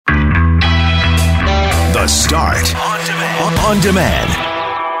The Start. On demand.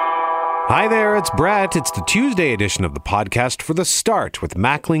 Hi there, it's Brett. It's the Tuesday edition of the podcast for The Start with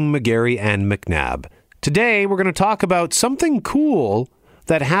Mackling, McGarry, and McNabb. Today, we're going to talk about something cool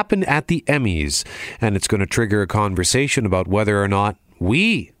that happened at the Emmys, and it's going to trigger a conversation about whether or not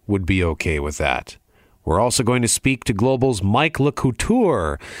we would be okay with that. We're also going to speak to Global's Mike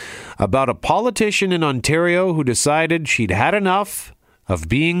LeCouture about a politician in Ontario who decided she'd had enough of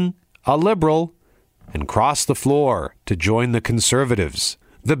being a Liberal and crossed the floor to join the Conservatives.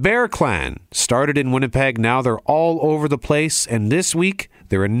 The Bear Clan started in Winnipeg. Now they're all over the place. And this week,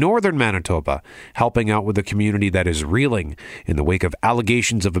 they're in northern Manitoba, helping out with a community that is reeling in the wake of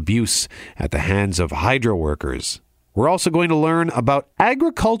allegations of abuse at the hands of hydro workers. We're also going to learn about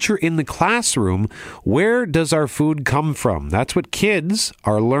agriculture in the classroom. Where does our food come from? That's what kids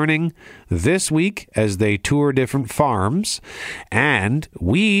are learning this week as they tour different farms. And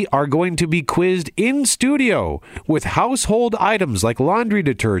we are going to be quizzed in studio with household items like laundry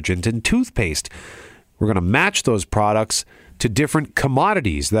detergent and toothpaste. We're going to match those products to different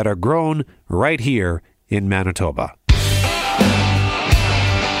commodities that are grown right here in Manitoba.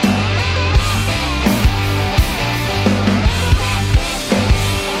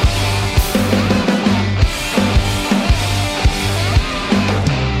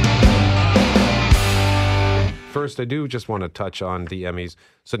 First, I do just want to touch on the Emmys.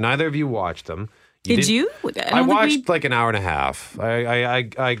 So neither of you watched them. Did you? I watched like an hour and a half. I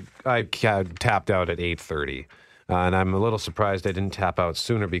tapped out at 8:30. And I'm a little surprised I didn't tap out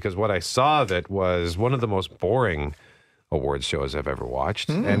sooner because what I saw of it was one of the most boring awards shows I've ever watched.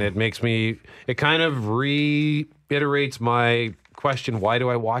 And it kind of reiterates my question, why do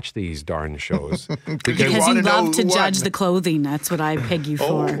I watch these darn shows? Because you love to judge the clothing. That's what I peg you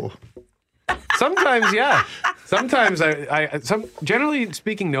for. Sometimes, yeah. Sometimes generally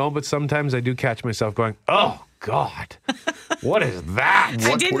speaking, no, but sometimes I do catch myself going, oh, God, what is that?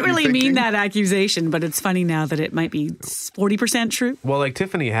 I didn't really mean that accusation, but it's funny now that it might be 40% true. Well, like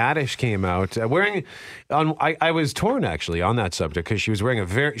Tiffany Haddish came out wearing, I was torn actually on that subject because she was wearing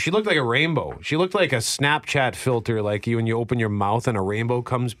she looked like a rainbow. She looked like a Snapchat filter, like when you open your mouth and a rainbow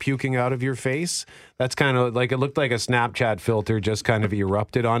comes puking out of your face. That's kind of like, it looked like a Snapchat filter just kind of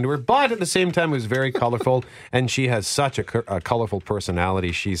erupted onto her. But at the same time, it was very colorful. And she has such a colorful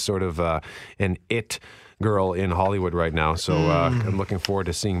personality. She's sort of an it girl in Hollywood right now. So I'm looking forward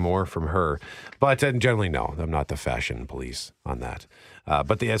to seeing more from her. But generally, no, I'm not the fashion police on that.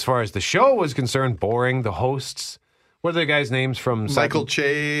 But as far as the show was concerned, boring. The hosts, what are the guys' names from? Michael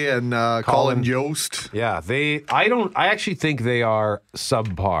Che and Colin Yost. Yeah, I actually think they are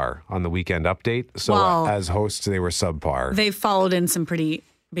subpar on the Weekend Update. So as hosts, they were subpar. They've followed in some pretty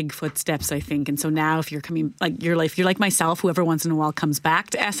big footsteps, I think. And so now if you're coming, if you're like myself, who every once in a while comes back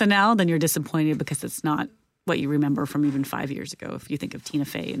to SNL, then you're disappointed because it's not what you remember from even 5 years ago. If you think of Tina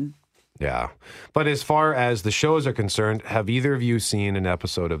Fey and... Yeah. But as far as the shows are concerned, have either of you seen an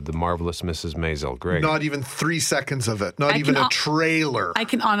episode of The Marvelous Mrs. Maisel? Greg? Not even 3 seconds of it. Not even a trailer. I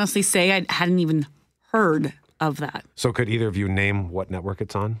can honestly say I hadn't even heard of that. So could either of you name what network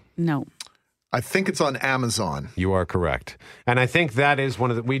it's on? No. I think it's on Amazon. You are correct. And I think that is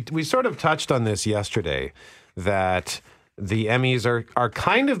one of the... We sort of touched on this yesterday, that the Emmys are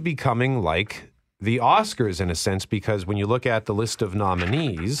kind of becoming like the Oscars in a sense, because when you look at the list of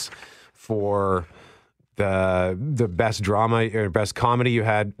nominees for the best drama or best comedy, you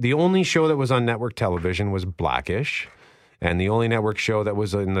had the only show that was on network television was Blackish. And the only network show that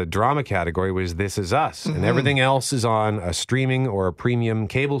was in the drama category was This Is Us. And everything else is on a streaming or a premium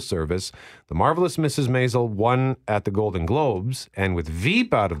cable service. The Marvelous Mrs. Maisel won at the Golden Globes. And with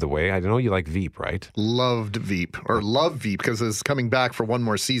Veep out of the way, I know you like Veep, right? Loved Veep. Or love Veep because it's coming back for one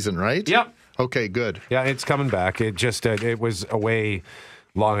more season, right? Yep. Okay, good. Yeah, it's coming back. It just, it was away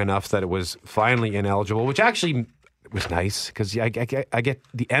long enough that it was finally ineligible, which actually was nice because I get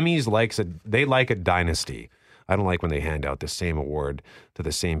the Emmys they like a dynasty. I don't like when they hand out the same award to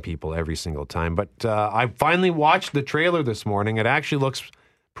the same people every single time. But I finally watched the trailer this morning. It actually looks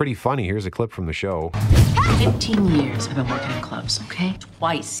pretty funny. Here's a clip from the show. 15 years I've been working in clubs, okay?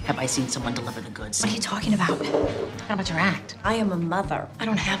 Twice have I seen someone deliver the goods. What are you talking about? How about your act? I am a mother. I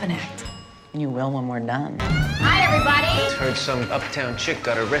don't have an act. You will when we're done. Hi, everybody. Heard some uptown chick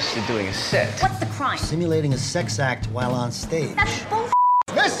got arrested doing a set. What's the crime? Simulating a sex act while on stage. That's bull.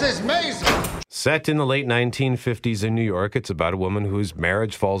 Mrs. Maisel! Set in the late 1950s in New York, it's about a woman whose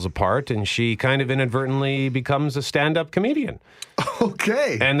marriage falls apart and she kind of inadvertently becomes a stand-up comedian.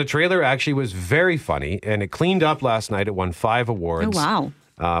 Okay. And the trailer actually was very funny, and it cleaned up last night. It won 5 awards. Oh, wow.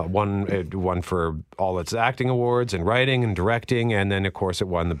 It won for all its acting awards and writing and directing, and then, of course, it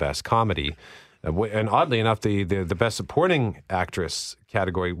won the best comedy. And oddly enough, the Best Supporting Actress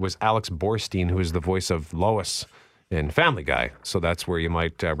category was Alex Borstein, who is the voice of Lois in Family Guy. So that's where you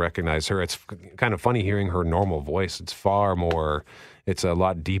might recognize her. It's kind of funny hearing her normal voice. It's a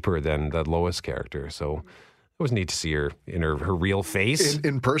lot deeper than the Lois character. So it was neat to see her in her real face.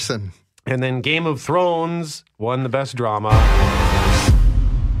 In person. And then Game of Thrones won the best drama.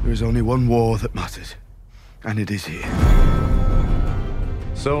 There is only one war that matters, and it is here.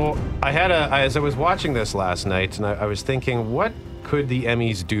 So as I was watching this last night, and I was thinking, what could the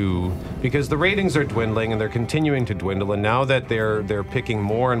Emmys do? Because the ratings are dwindling, and they're continuing to dwindle. And now that they're picking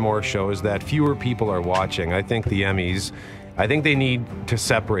more and more shows that fewer people are watching, I think the Emmys, I think they need to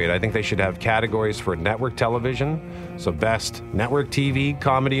separate. I think they should have categories for network television. So best network TV,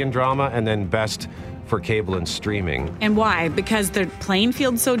 comedy and drama, and then best for cable and streaming. And why? Because their playing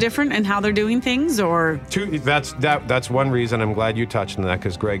field's so different in how they're doing things, or? That's one reason. I'm glad you touched on that,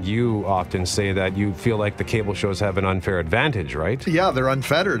 because Greg, you often say that you feel like the cable shows have an unfair advantage, right? Yeah, they're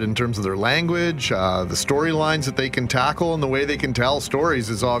unfettered in terms of their language, the storylines that they can tackle, and the way they can tell stories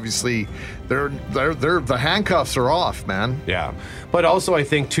is obviously the handcuffs are off, man. Yeah, but also I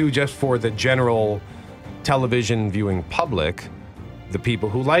think too, just for the general television viewing public, the people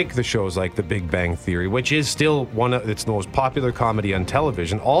who like the shows like The Big Bang Theory, which is still it's the most popular comedy on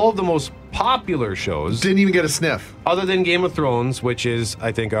television. All of the most popular shows didn't even get a sniff. Other than Game of Thrones, which is,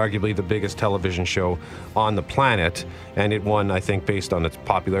 I think, arguably the biggest television show on the planet. And it won, I think, based on its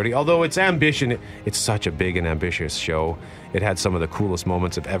popularity. Although its ambition, it's such a big and ambitious show. It had some of the coolest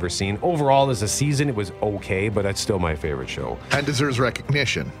moments I've ever seen. Overall, as a season, it was okay, but it's still my favorite show. And deserves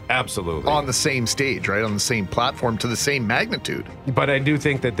recognition. Absolutely. On the same stage, right? On the same platform, to the same magnitude. But I do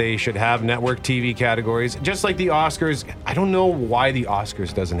think that they should have network TV categories, just like the Oscars. I don't know why the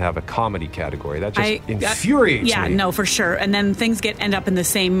Oscars doesn't have a comedy category. That just infuriates me. Yeah, no, for sure. And then things end up in the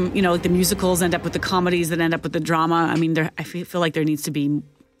same, like the musicals end up with the comedies that end up with the drama. I mean, I feel like there needs to be,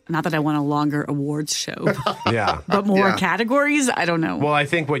 not that I want a longer awards show. Yeah. But more categories? I don't know. Well, I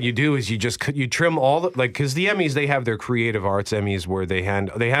think what you do is you trim all the, because the Emmys, they have their creative arts Emmys where they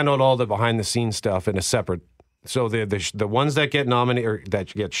hand out all the behind the scenes stuff in a separate. So the ones that get nominated or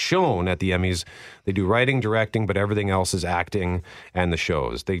that get shown at the Emmys, they do writing, directing, but everything else is acting and the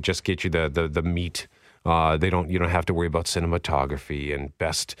shows. They just get you the meat. You don't have to worry about cinematography and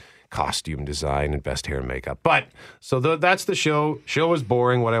best costume design and best hair and makeup. But so that's the show. Show was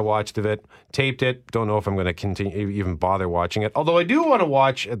boring. What I watched of it, taped it. Don't know if I'm going to continue even bother watching it. Although I do want to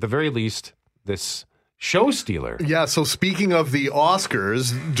watch at the very least this Show Stealer. Yeah, so speaking of the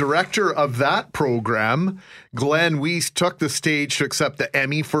Oscars, director of that program, Glenn Weiss, took the stage to accept the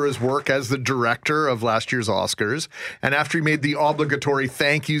Emmy for his work as the director of last year's Oscars. And after he made the obligatory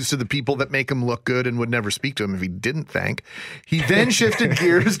thank yous to the people that make him look good and would never speak to him if he didn't thank, he then shifted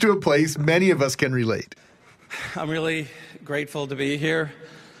gears to a place many of us can relate. I'm really grateful to be here,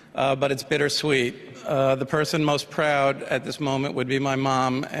 but it's bittersweet. The person most proud at this moment would be my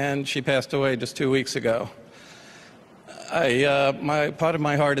mom, and she passed away just 2 weeks ago. Part of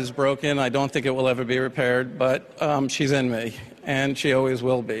my heart is broken. I don't think it will ever be repaired, but she's in me, and she always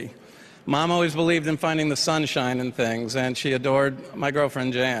will be. Mom always believed in finding the sunshine in things, and she adored my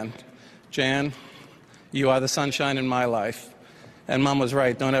girlfriend, Jan. Jan, you are the sunshine in my life. And Mom was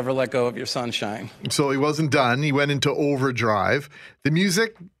right. Don't ever let go of your sunshine. So he wasn't done. He went into overdrive. The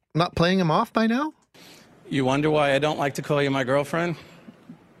music not playing him off by now? You wonder why I don't like to call you my girlfriend?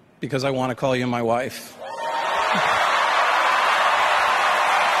 Because I want to call you my wife.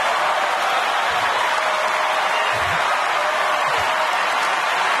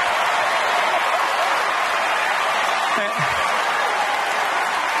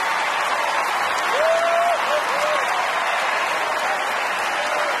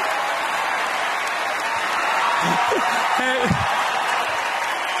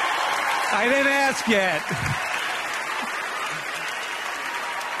 I didn't ask yet.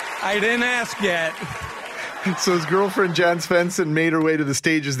 I didn't ask yet. So his girlfriend, Jan Svensson, made her way to the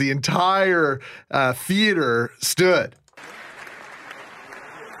stage as the entire theater stood.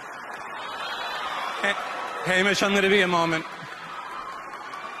 Hey, Hamish, I'm going to be a moment.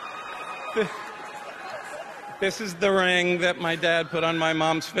 This is the ring that my dad put on my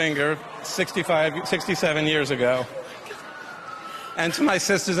mom's finger 67 years ago. And to my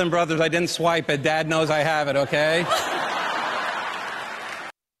sisters and brothers, I didn't swipe it. Dad knows I have it, okay?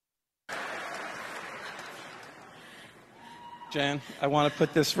 Jan, I want to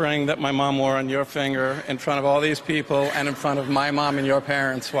put this ring that my mom wore on your finger in front of all these people and in front of my mom and your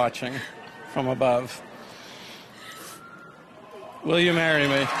parents watching from above. Will you marry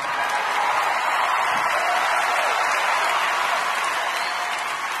me?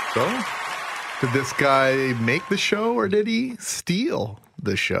 So, Did this guy make the show or did he steal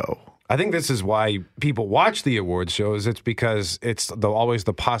the show? I think this is why people watch the awards shows. It's because it's always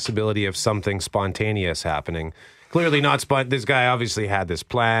the possibility of something spontaneous happening. Clearly not this guy obviously had this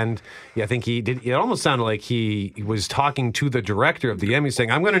planned. Yeah, I think he did. It almost sounded like he was talking to the director of the Emmy saying,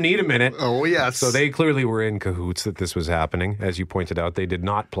 I'm going to need a minute. Oh, yes. So they clearly were in cahoots that this was happening. As you pointed out, they did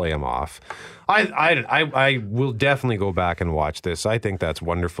not play him off. I will definitely go back and watch this. I think that's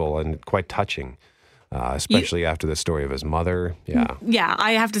wonderful and quite touching. Especially after the story of his mother. Yeah. Yeah,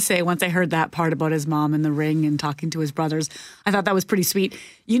 I have to say, once I heard that part about his mom in the ring and talking to his brothers, I thought that was pretty sweet.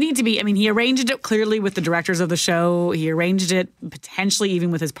 You need to be, he arranged it clearly with the directors of the show. He arranged it potentially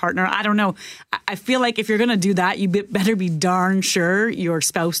even with his partner. I don't know. I feel like if you're going to do that, you better be darn sure your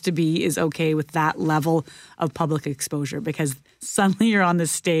spouse-to-be is okay with that level of public exposure, because suddenly you're on the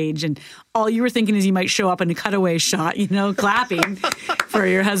stage and all you were thinking is you might show up in a cutaway shot, clapping for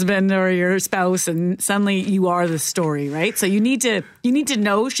your husband or your spouse, and suddenly you are the story, right? So you need to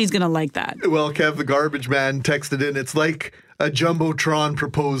know she's going to like that. Well, Kev, the garbage man, texted in, it's like a Jumbotron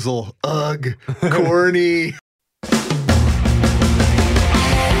proposal. Ugh, corny.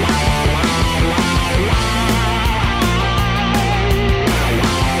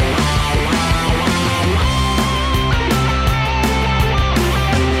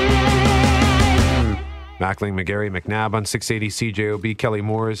 Mackling, McGarry, McNabb on 680 CJOB. Kelly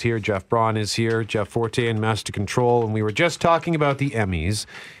Moore is here. Jeff Braun is here. Jeff Forte in Master Control. And we were just talking about the Emmys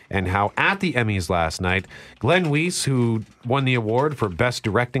and how at the Emmys last night, Glenn Weiss, who won the award for Best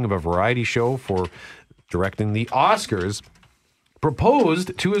Directing of a Variety Show for directing the Oscars,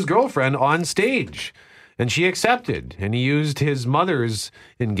 proposed to his girlfriend on stage. And she accepted, and he used his mother's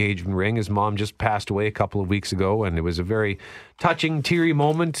engagement ring. His mom just passed away a couple of weeks ago, and it was a very touching, teary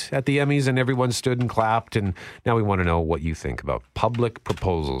moment at the Emmys, and everyone stood and clapped. And now we want to know what you think about public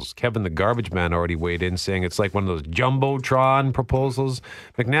proposals. Kevin, the garbage man, already weighed in, saying it's like one of those Jumbotron proposals.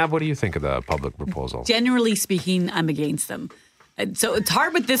 McNabb, what do you think of the public proposal? Generally speaking, I'm against them. So it's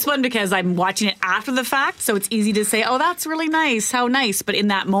hard with this one because I'm watching it after the fact, so it's easy to say, oh, that's really nice, how nice. But in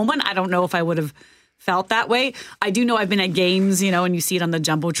that moment, I don't know if I would have felt that way. I do know I've been at games, and you see it on the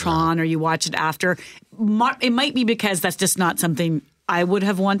Jumbotron or you watch it after. It might be because that's just not something I would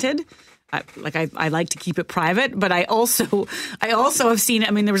have wanted. I like to keep it private, but I also have seen,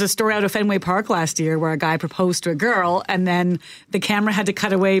 there was a story out of Fenway Park last year where a guy proposed to a girl and then the camera had to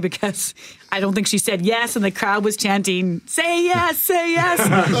cut away because I don't think she said yes and the crowd was chanting, say yes, say yes.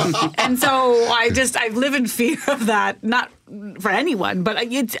 And so I live in fear of that, not for anyone, but I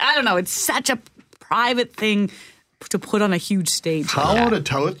don't know, it's such a private thing to put on a huge stage. How out of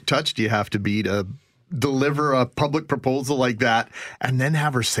touch do you have to be to deliver a public proposal like that and then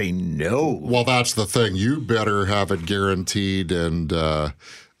have her say no? Well, that's the thing. You better have it guaranteed and be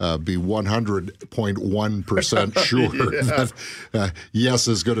 100.1% sure that yes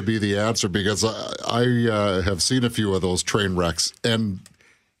is going to be the answer, because I have seen a few of those train wrecks and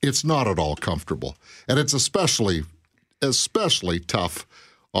it's not at all comfortable. And it's especially tough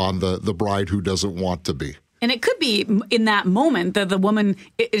on the bride who doesn't want to be. And it could be in that moment that the woman,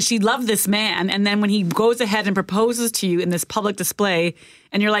 she loved this man, and then when he goes ahead and proposes to you in this public display,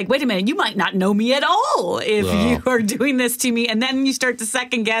 and you're like, wait a minute, you might not know me at all if you are doing this to me, and then you start to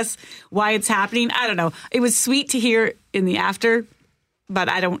second guess why it's happening. I don't know. It was sweet to hear in the after, but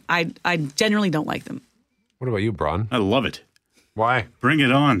I generally don't like them. What about you, Braun? I love it. Why? Bring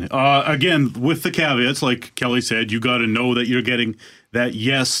it on. Again, with the caveats, like Kelly said, you got to know that you're getting that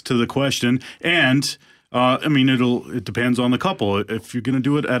yes to the question. And, it depends on the couple. If you're going to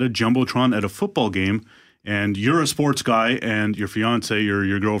do it at a Jumbotron at a football game and you're a sports guy and your fiance or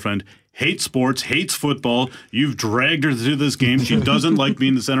your girlfriend hates sports, hates football, you've dragged her to this game, she doesn't like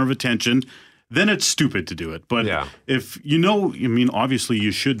being the center of attention, then it's stupid to do it. But if obviously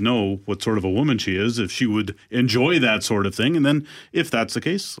you should know what sort of a woman she is, if she would enjoy that sort of thing. And then if that's the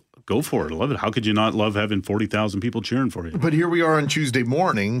case, go for it. I love it. How could you not love having 40,000 people cheering for you? But here we are on Tuesday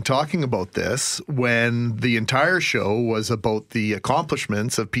morning talking about this when the entire show was about the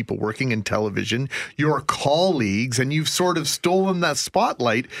accomplishments of people working in television, your colleagues, and you've sort of stolen that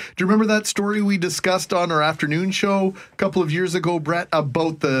spotlight. Do you remember that story we discussed on our afternoon show a couple of years ago, Brett,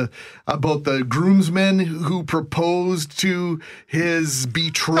 about the groomsman who proposed to his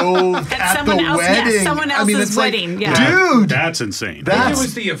betrothed at the wedding? Yeah, someone else's wedding. Like, dude, that's insane. I think it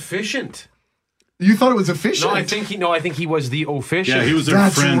was the officiant. You thought it was officiant? No, I think he was the officiant. Yeah, he was their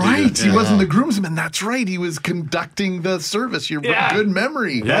friend. That's right. He wasn't the groomsman. That's right. He was conducting the service. Good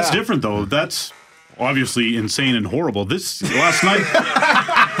memory. That's different, though. That's obviously insane and horrible. This last night.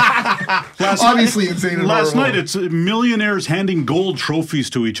 Obviously insane and Last horrible. night, it's millionaires handing gold trophies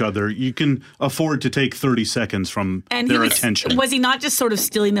to each other. You can afford to take 30 seconds from their attention. Was he not just sort of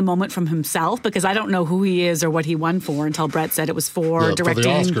stealing the moment from himself? Because I don't know who he is or what he won for until Brett said it was for directing the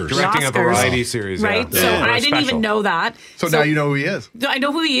Oscars. Directing a variety series, right? yeah. So Yeah. I didn't even know that. So now you know who he is. I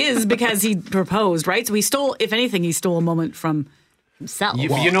know who he is because he proposed, right? So he stole, if anything, he stole a moment from himself.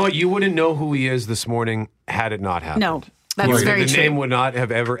 You know what? You wouldn't know who he is this morning had it not happened. No, that's very the true. name would not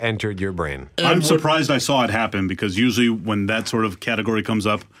have ever entered your brain. I'm surprised I saw it happen because usually when that sort of category comes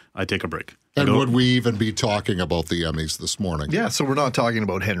up, I take a break. And would we even be talking about the Emmys this morning? Yeah, so we're not talking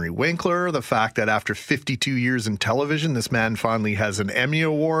about Henry Winkler, the fact that after 52 years in television, this man finally has an Emmy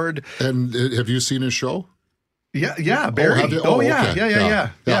Award. And have you seen his show? Yeah, Barry. Okay.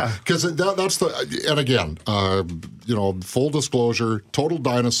 Yeah. Because that's the, and again, full disclosure, total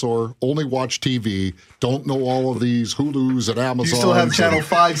dinosaur, only watch TV, don't know all of these Hulus and Amazons. You still have channel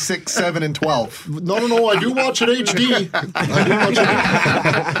 5, 6, 7, and 12. No, I do watch it HD. But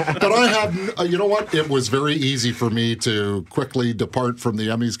I have, you know what? It was very easy for me to quickly depart from the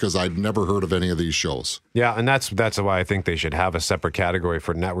Emmys because I'd never heard of any of these shows. Yeah, and that's why I think they should have a separate category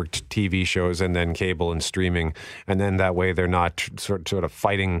for network TV shows and then cable and streaming, and then that way they're not sort of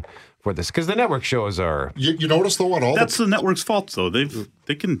fighting for this, because the network shows are. You notice though what all that's the network's fault though. They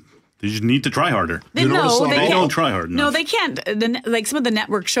just need to try harder. They don't try hard enough. No, they can't. Like some of the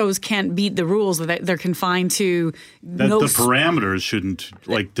network shows can't beat the rules. They're confined to the parameters shouldn't.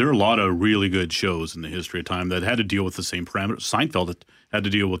 Like there are a lot of really good shows in the history of time that had to deal with the same parameters. Seinfeld had to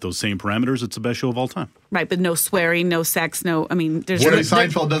deal with those same parameters. It's the best show of all time. Right, but no swearing, no sex, no. I mean, there's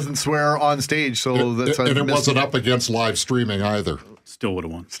Seinfeld doesn't swear on stage, so that's and it wasn't up against live streaming either. Still would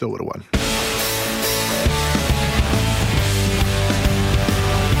have won.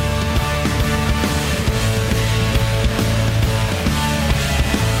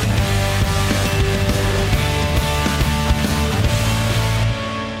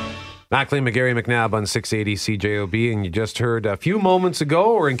 Mackling, McGarry, McNabb on 680 CJOB, and you just heard a few moments ago,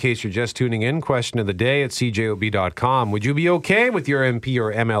 or in case you're just tuning in, question of the day at cjob.com. Would you be okay with your MP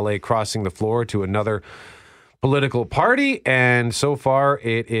or MLA crossing the floor to another political party? And so far,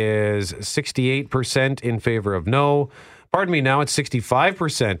 it is 68% in favor of no. Pardon me, now it's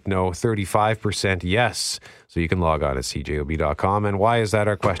 65% no, 35% yes. So you can log on at cjob.com. And why is that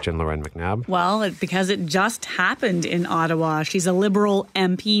our question, Lauren McNabb? Well, because it just happened in Ottawa. She's a Liberal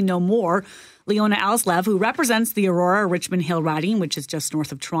MP no more. Leona Alslev, who represents the Aurora Richmond Hill riding, which is just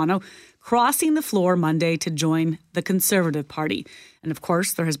north of Toronto, crossing the floor Monday to join the Conservative Party. And of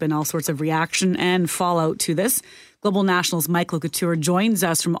course, there has been all sorts of reaction and fallout to this. Global National's Michael Couture joins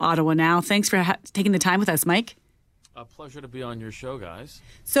us from Ottawa now. Thanks for taking the time with us, Mike. A pleasure to be on your show, guys.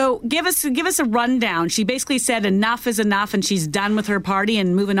 So give us a rundown. She basically said enough is enough and she's done with her party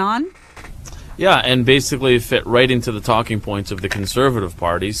and moving on? Yeah, and basically fit right into the talking points of the Conservative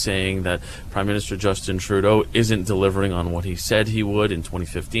Party, saying that Prime Minister Justin Trudeau isn't delivering on what he said he would in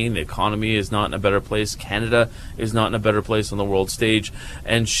 2015. The economy is not in a better place. Canada is not in a better place on the world stage.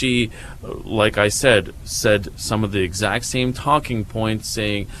 And she, like I said some of the exact same talking points,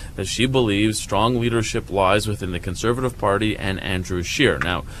 saying that she believes strong leadership lies within the Conservative Party and Andrew Scheer.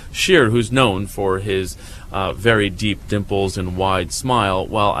 Now, Scheer, who's known for his very deep dimples and wide smile,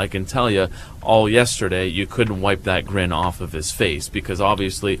 well, I can tell you, all yesterday, you couldn't wipe that grin off of his face, because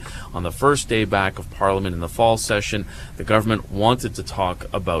obviously on the first day back of Parliament in the fall session, the government wanted to talk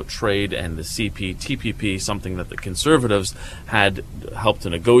about trade and the CPTPP, something that the Conservatives had helped to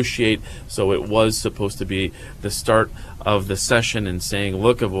negotiate. So it was supposed to be the start of the session and saying,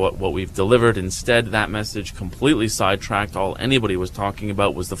 look at what we've delivered. Instead, that message completely sidetracked. All anybody was talking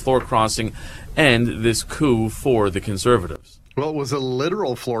about was the floor crossing and this coup for the Conservatives. Well, it was a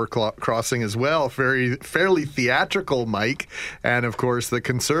literal floor crossing as well, fairly theatrical, Mike. And of course, the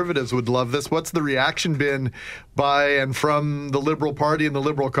Conservatives would love this. What's the reaction been by and from the Liberal Party and the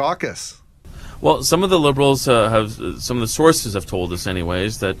Liberal caucus? Well, some of the Liberals some of the sources have told us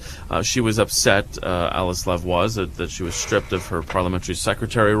anyways that she was upset, Alslev was, that she was stripped of her parliamentary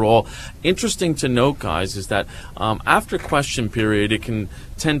secretary role. Interesting to note, guys, is that after question period, it can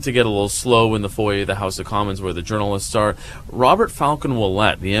tend to get a little slow in the foyer of the House of Commons where the journalists are. Robert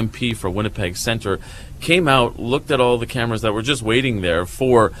Falcon-Willett, the MP for Winnipeg Centre, came out, looked at all the cameras that were just waiting there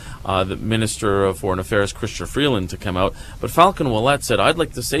for the Minister of Foreign Affairs, Chrystia Freeland, to come out. But Falcon-Willett said, I'd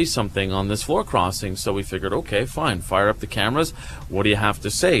like to say something on this floor crossing. So we figured, okay, fine, fire up the cameras. What do you have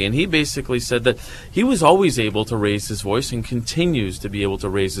to say? And he basically said that he was always able to raise his voice and continues to be able to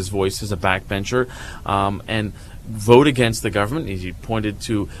raise his voice as a backbencher. And vote against the government. He pointed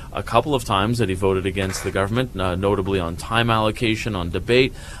to a couple of times that he voted against the government, notably on time allocation, on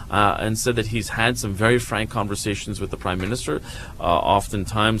debate, and said that he's had some very frank conversations with the Prime Minister,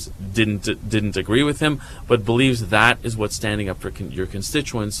 oftentimes didn't agree with him, but believes that is what standing up for your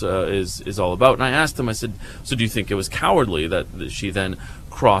constituents is all about. And I asked him, I said, so do you think it was cowardly that she then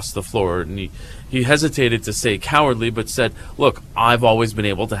crossed the floor? And he hesitated to say cowardly, but said, look, I've always been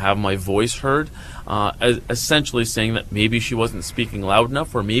able to have my voice heard, essentially saying that maybe she wasn't speaking loud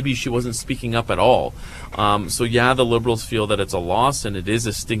enough, or maybe she wasn't speaking up at all. So yeah, the Liberals feel that it's a loss, and it is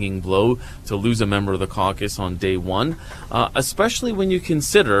a stinging blow to lose a member of the caucus on day one, especially when you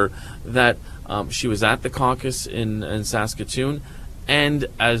consider that she was at the caucus in Saskatoon, and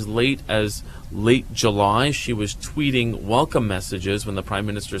as late July, she was tweeting welcome messages when the Prime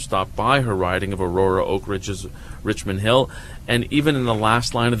Minister stopped by her riding of Aurora, Oak Ridges, Richmond Hill, and even in the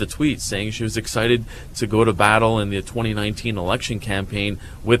last line of the tweet saying she was excited to go to battle in the 2019 election campaign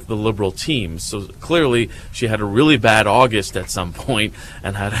with the Liberal team. So clearly she had a really bad August at some point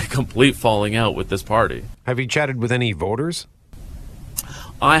and had a complete falling out with this party. Have you chatted with any voters?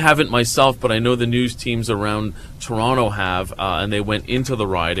 I haven't myself, but I know the news teams around Toronto have, and they went into the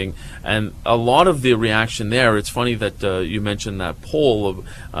riding. And a lot of the reaction there, it's funny that you mentioned that poll of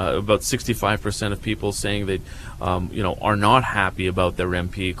about 65% of people saying they, are not happy about their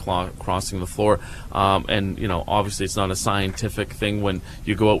MP crossing the floor. And, obviously it's not a scientific thing when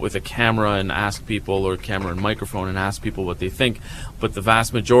you go out with a camera and ask people, or camera and microphone, and ask people what they think. But the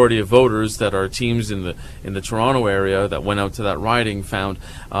vast majority of voters that are teams in the Toronto area that went out to that riding found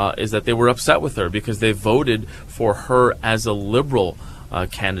is that they were upset with her because they voted for her as a Liberal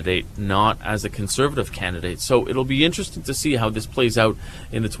candidate, not as a Conservative candidate. So it'll be interesting to see how this plays out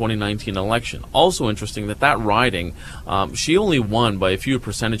in the 2019 election. Also interesting that riding, she only won by a few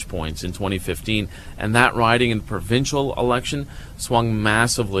percentage points in 2015, and that riding in the provincial election swung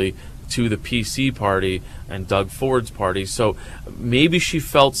massively to the PC party and Doug Ford's party. So maybe she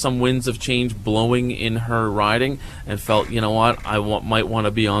felt some winds of change blowing in her riding and felt, you know what, might want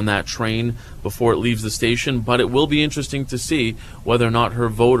to be on that train before it leaves the station. But it will be interesting to see whether or not her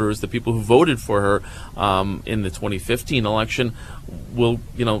voters, the people who voted for her in the 2015 election, will,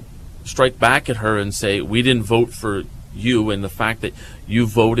 strike back at her and say, we didn't vote for you, and the fact that we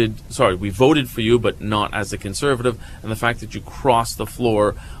voted for you, but not as a Conservative, and the fact that you crossed the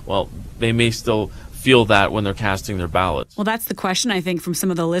floor, well, they may still feel that when they're casting their ballots. Well, that's the question, I think, from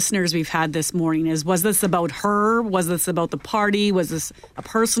some of the listeners we've had this morning is, was this about her? Was this about the party? Was this a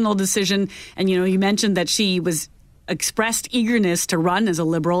personal decision? And, you mentioned that she expressed eagerness to run as a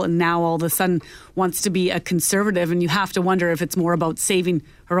Liberal, and now all of a sudden wants to be a Conservative, and you have to wonder if it's more about saving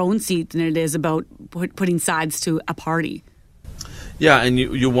her own seat than it is about putting sides to a party. Yeah, and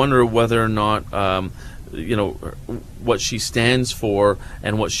you wonder whether or not what she stands for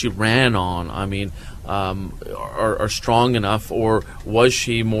and what she ran on, are strong enough, or was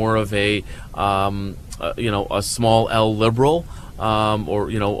she more of a small L Liberal?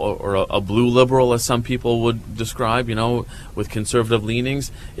 Or a blue Liberal, as some people would describe, with Conservative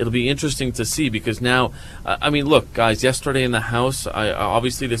leanings. It'll be interesting to see, because now, look, guys, yesterday in the House,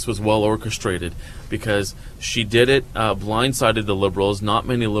 obviously this was well orchestrated, because she did it, blindsided the Liberals. Not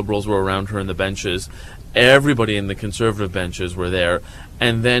many Liberals were around her in the benches. Everybody in the Conservative benches were there.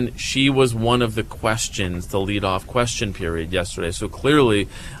 And then she was one of the questions, the lead-off question period yesterday. So clearly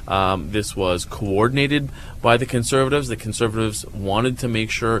this was coordinated by the Conservatives. The Conservatives wanted to make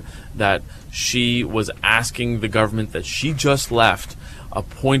sure that she was asking the government that she just left a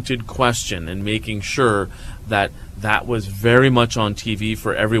pointed question, and making sure that was very much on TV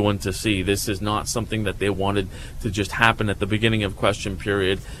for everyone to see. This is not something that they wanted to just happen at the beginning of question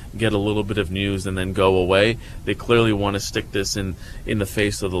period, get a little bit of news, and then go away. They clearly want to stick this in the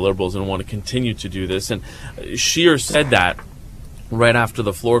face of the Liberals and want to continue to do this. And Scheer said that right after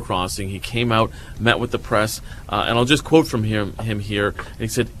the floor crossing. He came out, met with the press, and I'll just quote from him here. And he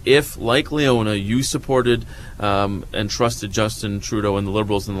said, if, like Leona, you supported and trusted Justin Trudeau and the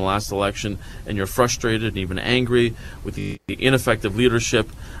Liberals in the last election, and you're frustrated and even angry with the ineffective leadership,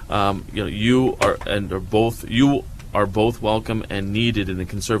 you are both welcome and needed in the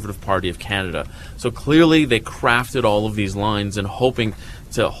Conservative Party of Canada. So clearly they crafted all of these lines and hoping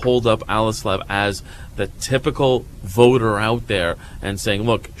to hold up Alice Lev as the typical voter out there and saying,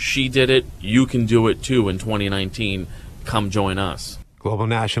 look, she did it, you can do it too in 2019, come join us. Global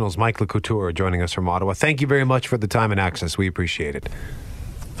National's Mike LeCouture joining us from Ottawa. Thank you very much for the time and access. We appreciate it.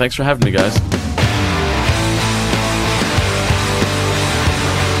 Thanks for having me, guys.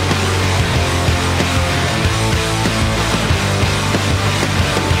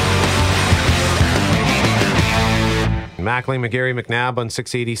 Mackling, McGarry, McNabb on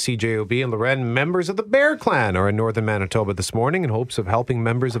 680 CJOB and Loren. Members of the Bear Clan are in northern Manitoba this morning in hopes of helping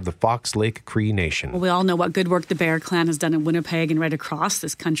members of the Fox Lake Cree Nation. Well, we all know what good work the Bear Clan has done in Winnipeg and right across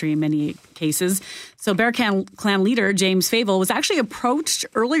this country in many cases. So Bear Clan leader James Favel was actually approached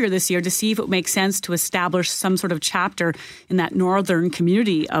earlier this year to see if it would make sense to establish some sort of chapter in that northern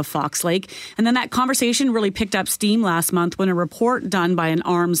community of Fox Lake. And then that conversation really picked up steam last month when a report done by an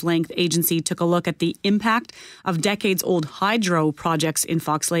arm's length agency took a look at the impact of decades-old hydro projects in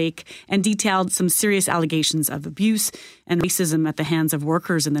Fox Lake and detailed some serious allegations of abuse and racism at the hands of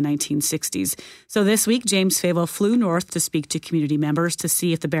workers in the 1960s. So this week, James Favel flew north to speak to community members to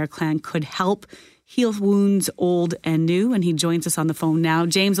see if the Bear Clan could help heal wounds old and new. And he joins us on the phone now.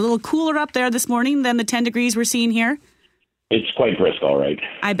 James, a little cooler up there this morning than the 10 degrees we're seeing here? It's quite brisk, all right.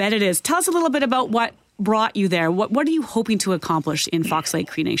 I bet it is. Tell us a little bit about what brought you there. What are you hoping to accomplish in Fox Lake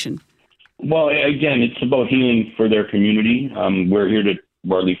Cree Nation? Well, again, it's about healing for their community. We're here to,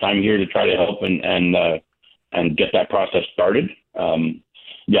 or at least I'm here to try to help and get that process started.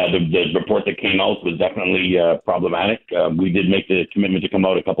 The report that came out was definitely problematic. We did make the commitment to come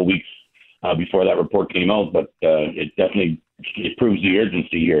out a couple weeks before that report came out, but it proves the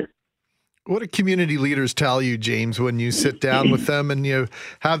urgency here. What do community leaders tell you, James, when you sit down with them and you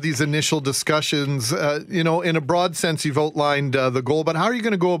have these initial discussions? In a broad sense, you've outlined the goal, but how are you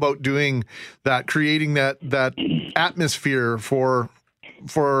going to go about doing that, creating that atmosphere for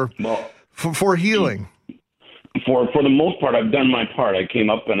healing? For the most part, I've done my part. I came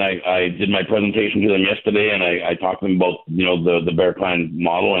up and I did my presentation to them yesterday, and I talked to them about the Bear Clan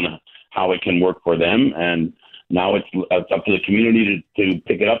model and how it can work for them. And now it's up to the community to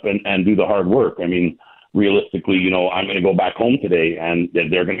pick it up and do the hard work. I mean, realistically, I'm going to go back home today, and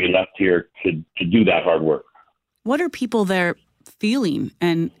they're going to be left here to do that hard work. What are people there feeling,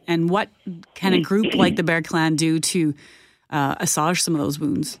 and what can a group like the Bear Clan do to assuage some of those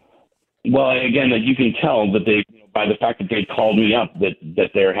wounds? Well, again, you can tell that by the fact that they called me up,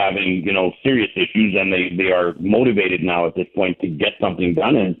 that they're having, serious issues, and they are motivated now at this point to get something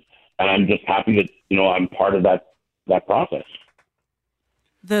done. And I'm just happy that, I'm part of that process.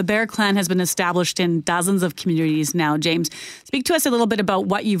 The Bear Clan has been established in dozens of communities now. James, speak to us a little bit about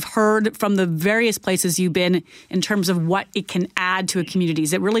what you've heard from the various places you've been in terms of what it can add to a community.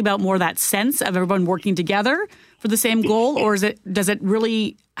 Is it really about more that sense of everyone working together for the same goal, or does it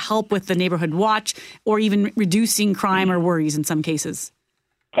really help with the neighborhood watch or even reducing crime or worries in some cases?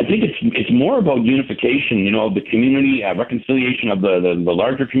 I think it's more about unification, of the community, reconciliation of the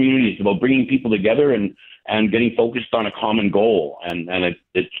larger community. It's about bringing people together and getting focused on a common goal. And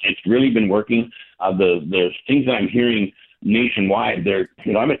it's really been working. The things that I'm hearing nationwide,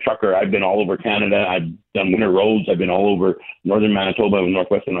 I'm a trucker. I've been all over Canada. I've done winter roads. I've been all over northern Manitoba and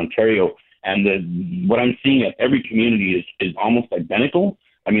northwestern Ontario. And what I'm seeing at every community is almost identical.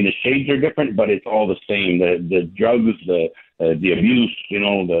 I mean, the shades are different, but it's all the same. The drugs, the abuse,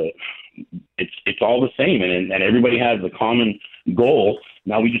 it's all the same, and everybody has a common goal.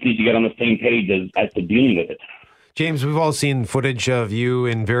 Now we just need to get on the same page as to dealing with it. James, we've all seen footage of you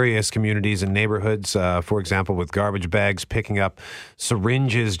in various communities and neighborhoods, for example, with garbage bags, picking up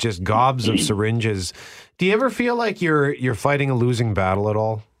syringes, just gobs of syringes. Do you ever feel like you're fighting a losing battle at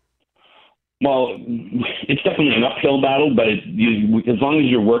all? Well, it's definitely an uphill battle, but as long as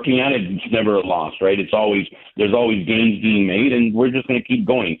you're working at it, it's never a loss, right? There's always gains being made, and we're just going to keep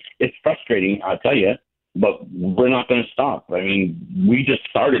going. It's frustrating, I'll tell you, but we're not going to stop. I mean, we just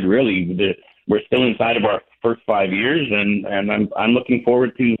started, really. We're still inside of our first 5 years, and I'm looking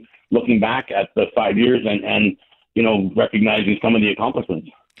forward to looking back at the 5 years and recognizing some of the accomplishments.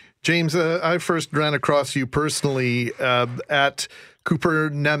 James, I first ran across you personally at Cooper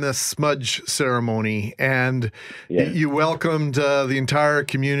Nemeth Smudge ceremony, and you welcomed the entire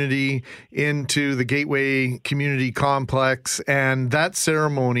community into the Gateway Community Complex. And that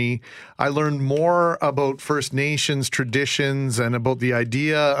ceremony, I learned more about First Nations traditions and about the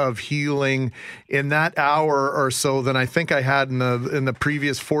idea of healing in that hour or so than I think I had in the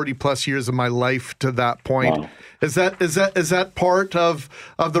previous 40 plus years of my life to that point. Wow. Is that part of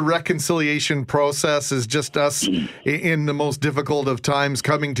the reconciliation process? Is just us in the most difficult of times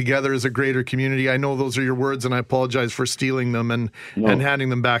coming together as a greater community? I know those are your words, and I apologize for stealing them and handing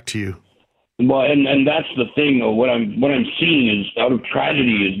them back to you. Well, and that's the thing. What I'm seeing is out of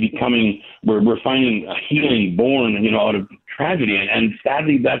tragedy is becoming. We're finding a healing born, out of tragedy, and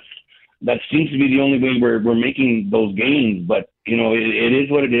sadly that seems to be the only way we're making those gains. But it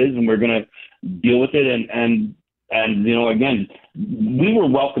is what it is, and we're going to deal with it. And again, we were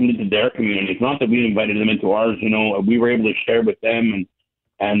welcomed into their community. It's not that we invited them into ours. We were able to share with them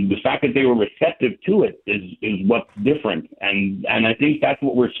And the fact that they were receptive to it is what's different. And I think that's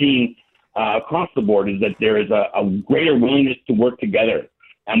what we're seeing across the board, is that there is a greater willingness to work together.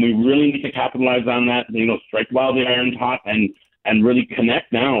 And we really need to capitalize on that, strike while the iron's hot and really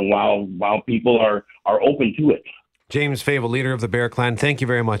connect now while people are open to it. James Fable, leader of the Bear Clan, thank you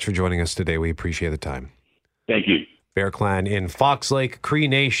very much for joining us today. We appreciate the time. Thank you. Bear Clan in Fox Lake, Cree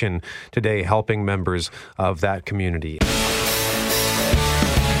Nation, today helping members of that community.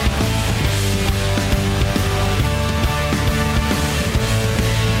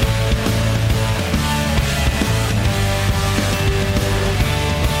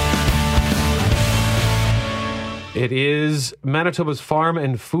 It is Manitoba's Farm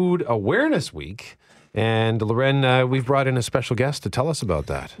and Food Awareness Week. And Loren, we've brought in a special guest to tell us about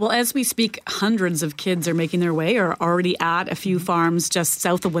that. Well, as we speak, hundreds of kids are making their way or already at a few farms just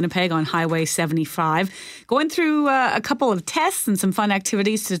south of Winnipeg on Highway 75, going through a couple of tests and some fun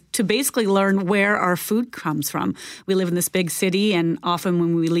activities to basically learn where our food comes from. We live in this big city, and often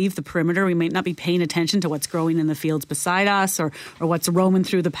when we leave the perimeter, we might not be paying attention to what's growing in the fields beside us or what's roaming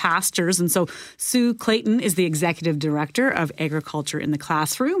through the pastures. And so Sue Clayton is the executive director of Agriculture in the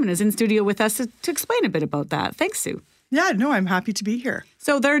Classroom and is in studio with us to explain a bit about that. Thanks, Sue. Yeah, no, I'm happy to be here.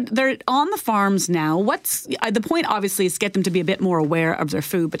 So they're on the farms now. What's the point? Obviously, is to get them to be a bit more aware of their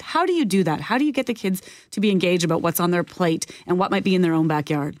food. But how do you do that? How do you get the kids to be engaged about what's on their plate and what might be in their own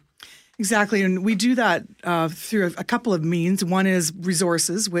backyard? Exactly, and we do that through a couple of means. One is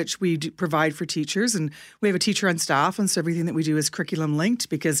resources, which we provide for teachers, and we have a teacher on staff, and so everything that we do is curriculum linked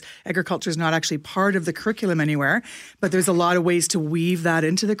because agriculture is not actually part of the curriculum anywhere, but there's a lot of ways to weave that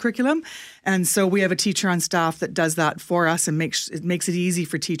into the curriculum. And so we have a teacher on staff that does that for us and makes it easy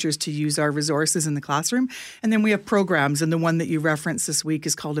for teachers to use our resources in the classroom. And then we have programs, and the one that you referenced this week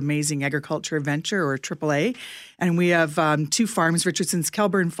is called Amazing Agriculture Adventure, or AAA. And we have two farms, Richardson's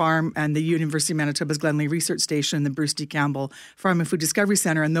Kelburn Farm and the University of Manitoba's Glenley Research Station and the Bruce D. Campbell Farm and Food Discovery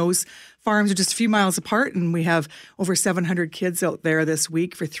Center. And those farms are just a few miles apart, and we have over 700 kids out there this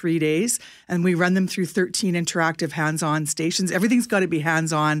week for 3 days. And we run them through 13 interactive hands-on stations. Everything's got to be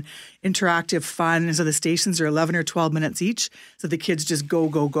hands-on, interactive, fun. And so the stations are 11 or 12 minutes each. So the kids just go,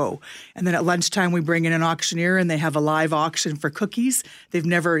 go, go. And then at lunchtime, we bring in an auctioneer, and they have a live auction for cookies. They've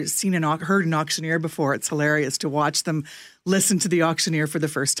never heard an auctioneer before. It's hilarious to watch them listen to the auctioneer for the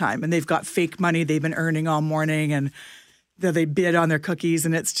first time. And they've got fake money they've been earning all morning, and they bid on their cookies,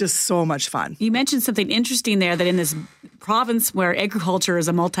 and it's just so much fun. You mentioned something interesting there, that in this province where agriculture is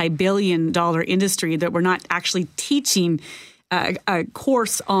a multi-billion-dollar industry, that we're not actually teaching a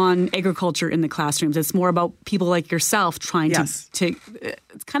course on agriculture in the classrooms. It's more about people like yourself trying to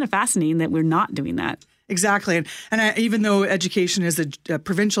it's kind of fascinating that we're not doing that. Exactly. And even though education is a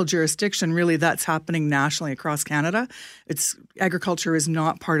provincial jurisdiction, really that's happening nationally across Canada. Agriculture is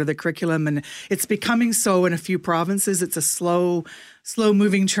not part of the curriculum, and it's becoming so in a few provinces. It's a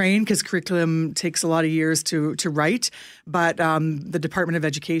slow-moving train because curriculum takes a lot of years to write. But the Department of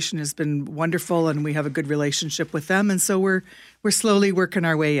Education has been wonderful, and we have a good relationship with them. And so we're slowly working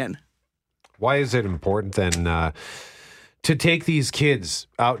our way in. Why is it important then to take these kids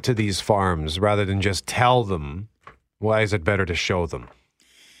out to these farms rather than just tell them? Why is it better to show them?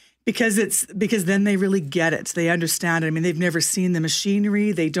 Because then they really get it. They understand it. I mean, they've never seen the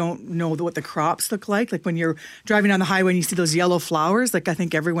machinery. They don't know what the crops look like. Like when you're driving down the highway and you see those yellow flowers, I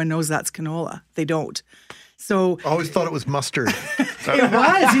think everyone knows that's canola. They don't. So I always thought it was mustard. It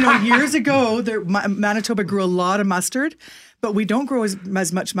was. Years ago, Manitoba grew a lot of mustard. But we don't grow as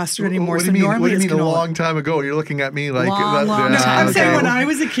much mustard anymore. What do you mean a long time ago? You're looking at me like... long time. I'm saying when I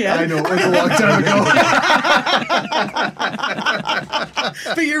was a kid. I know, it was a long time ago.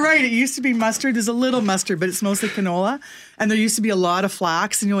 But you're right. It used to be mustard. There's a little mustard, but it's mostly canola. And there used to be a lot of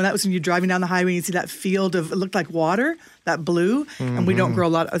flax. And, that was when you're driving down the highway and you see that field of, it looked like water, that blue. Mm-hmm. And we don't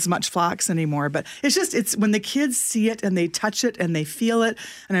grow as much flax anymore. But it's when the kids see it and they touch it and they feel it.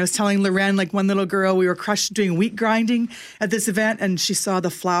 And I was telling Loren, one little girl, we were doing wheat grinding at this event, and she saw the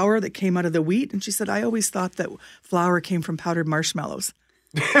flour that came out of the wheat. And she said, I always thought that flour came from powdered marshmallows.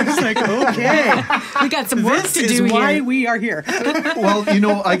 It's like, okay, we got some work to do here. This is why we are here. Well,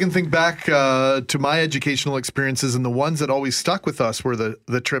 I can think back to my educational experiences, and the ones that always stuck with us were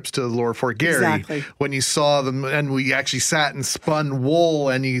the trips to Lower Fort Garry. Exactly. When you saw them, and we actually sat and spun wool,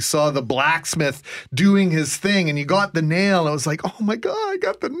 and you saw the blacksmith doing his thing, and you got the nail, and it was like, oh my God, I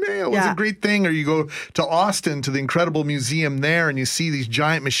got the nail. It was a great thing. Or you go to Austin to the incredible museum there, and you see these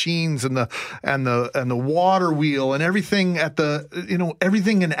giant machines and the water wheel and everything everything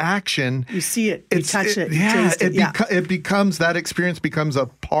everything in action. You see it, you touch it, you taste it. It becomes, that experience becomes a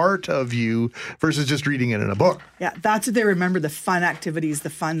part of you versus just reading it in a book. Yeah, that's what they remember, the fun activities, the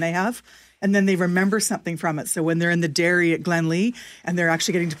fun they have. And then they remember something from it. So when they're in the dairy at Glenlee and they're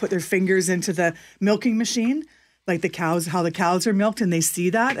actually getting to put their fingers into the milking machine, like the cows, how the cows are milked, and they see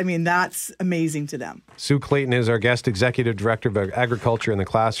that, I mean, that's amazing to them. Sue Clayton is our guest executive director of agriculture in the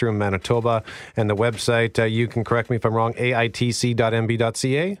classroom, Manitoba, and the website, you can correct me if I'm wrong,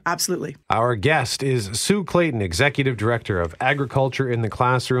 aitc.mb.ca? Absolutely. Our guest is Sue Clayton, executive director of agriculture in the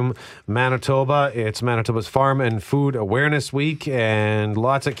classroom, Manitoba. It's Manitoba's Farm and Food Awareness Week, and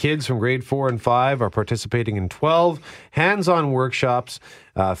lots of kids from grade 4 and 5 are participating in 12 hands-on workshops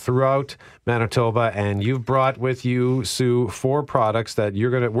throughout Manitoba, and you've brought with you, Sue, 4 products that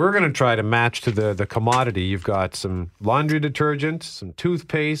we're gonna try to match to the commodity. You've got some laundry detergent, some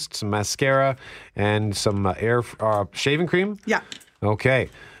toothpaste, some mascara, and some shaving cream. Yeah. Okay.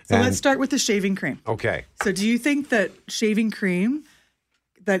 So let's start with the shaving cream. Okay. So do you think that shaving cream,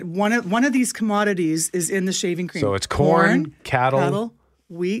 that one of these commodities is in the shaving cream? So it's corn, cattle,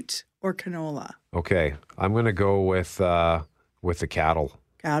 wheat, or canola? Okay, I'm gonna go with the cattle.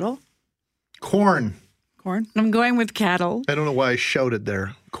 Cattle? Corn. Corn? I'm going with cattle. I don't know why I shouted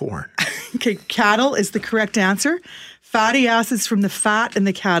there. Corn. Okay, cattle is the correct answer. Fatty acids from the fat in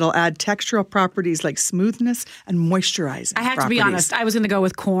the cattle add textural properties like smoothness and moisturizing. I have to be honest. I was going to go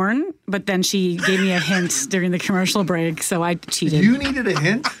with corn, but then she gave me a hint during the commercial break, so I cheated. You needed a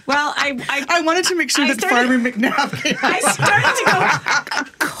hint? Well, I wanted to make sure that Farmer McNabb came I started to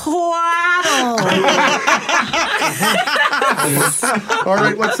go, All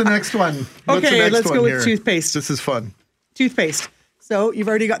right, what's the next one? Let's go with toothpaste. This is fun. Toothpaste. So you've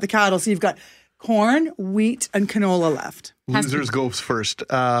already got the cattle. So you've got corn, wheat, and canola left. Losers goes first.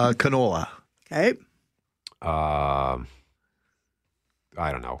 Canola. Okay. I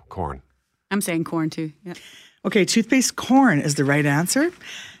don't know. Corn. I'm saying corn too. Yeah. Okay, toothpaste, corn is the right answer.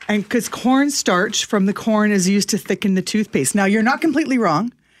 And because corn starch from the corn is used to thicken the toothpaste. Now, you're not completely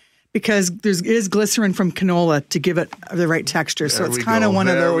wrong because there is glycerin from canola to give it the right texture. So it's kind of one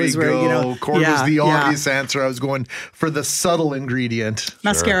of those where, corn was the obvious answer. I was going for the subtle ingredient.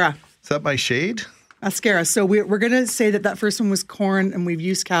 Mascara. Is that my shade? Mascara. So we're going to say that first one was corn and we've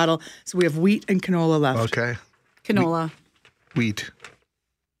used cattle. So we have wheat and canola left. Okay. Canola. Wheat.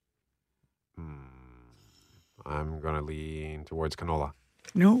 I'm going to lean towards canola.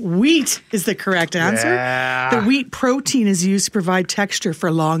 No, wheat is the correct answer. Yeah. The wheat protein is used to provide texture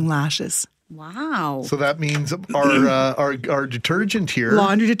for long lashes. Wow. So that means our detergent here.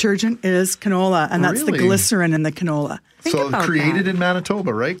 Laundry detergent is canola, and that's the Really? glycerin in the canola. So created in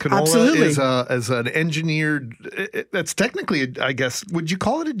Manitoba, right? Canola Absolutely. is an engineered, that's technically, I guess, would you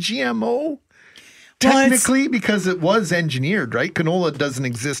call it a GMO? Technically, because it was engineered, right? Canola doesn't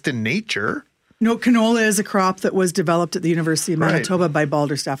exist in nature. No, canola is a crop that was developed at the University of Manitoba by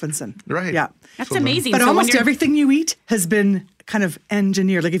Balder Stephenson. Right. Yeah. That's amazing. But So when almost you're- everything you eat has been kind of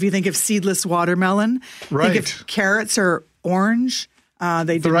engineered. Like if you think of seedless watermelon, Right. think of carrots are orange.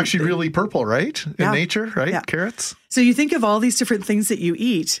 They're actually really purple, right? In nature, right? Yeah. Carrots. So you think of all these different things that you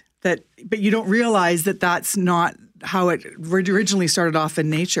eat, but you don't realize that that's not how it originally started off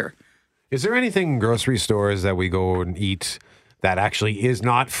in nature. Is there anything in grocery stores that we go and eat that actually is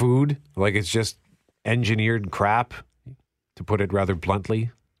not food? Like it's just engineered crap, to put it rather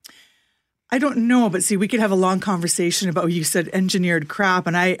bluntly? I don't know, but see, we could have a long conversation about, you said engineered crap,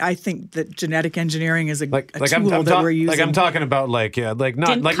 and I think that genetic engineering is a tool that we're using. Like I'm talking about like Didn't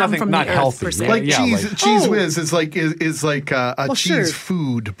come nothing, from not the earth, healthy. per se. Like Yeah, cheese whiz is like a cheese sure.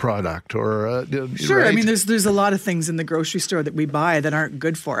 food product or Sure, right? I mean, there's a lot of things in the grocery store that we buy that aren't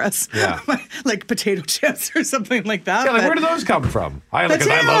good for us. Yeah. Like potato chips or something like that. Yeah, like but- where do those come from? I love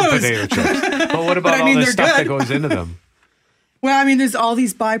potato chips. But what about I mean, all the they're stuff that good. goes into them? Well, I mean, there's all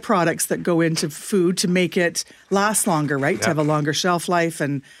these byproducts that go into food to make it last longer, right? To have a longer shelf life.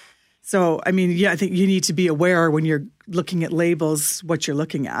 And so, I mean, I think you need to be aware when you're looking at labels what you're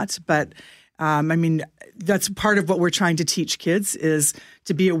looking at. But, I mean, that's part of what we're trying to teach kids is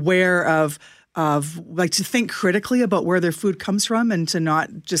to be aware of like to think critically about where their food comes from and to not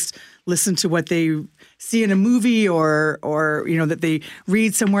just listen to what they see in a movie or that they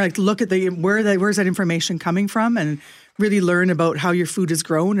read somewhere. Like look at where's that information coming from and really learn about how your food is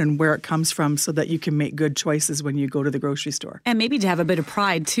grown and where it comes from so that you can make good choices when you go to the grocery store. And maybe to have a bit of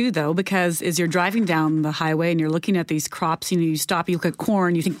pride too, though, because as you're driving down the highway and you're looking at these crops, you stop, you look at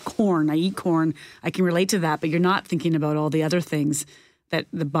corn, you think corn, I eat corn, I can relate to that, but you're not thinking about all the other things that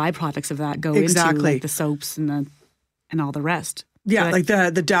the byproducts of that go into, like the soaps and all the rest. Yeah, like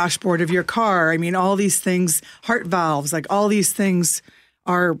the dashboard of your car. I mean, all these things, heart valves, like all these things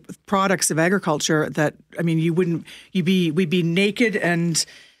are products of agriculture that, I mean, we'd be naked and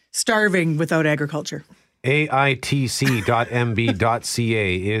starving without agriculture. AITC.mb.ca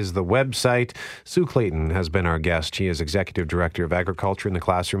is the website. Sue Clayton has been our guest. She is Executive Director of Agriculture in the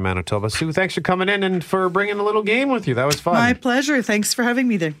Classroom, Manitoba. Sue, thanks for coming in and for bringing a little game with you. That was fun. My pleasure. Thanks for having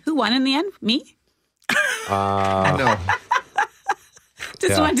me there. Who won in the end? Me? No.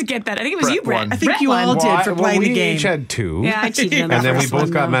 Just wanted to get that. I think it was you, Brett. I think you all did for playing the game. We each had 2. Yeah, I cheated on the And then we first both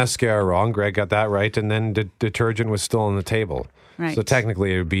one, got though. mascara wrong. Greg got that right. And then detergent was still on the table. Right. So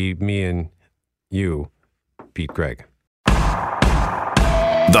technically it would be me and you beat Greg.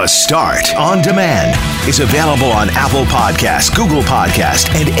 The Start on Demand is available on Apple Podcasts, Google Podcasts,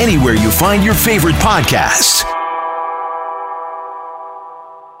 and anywhere you find your favorite podcasts.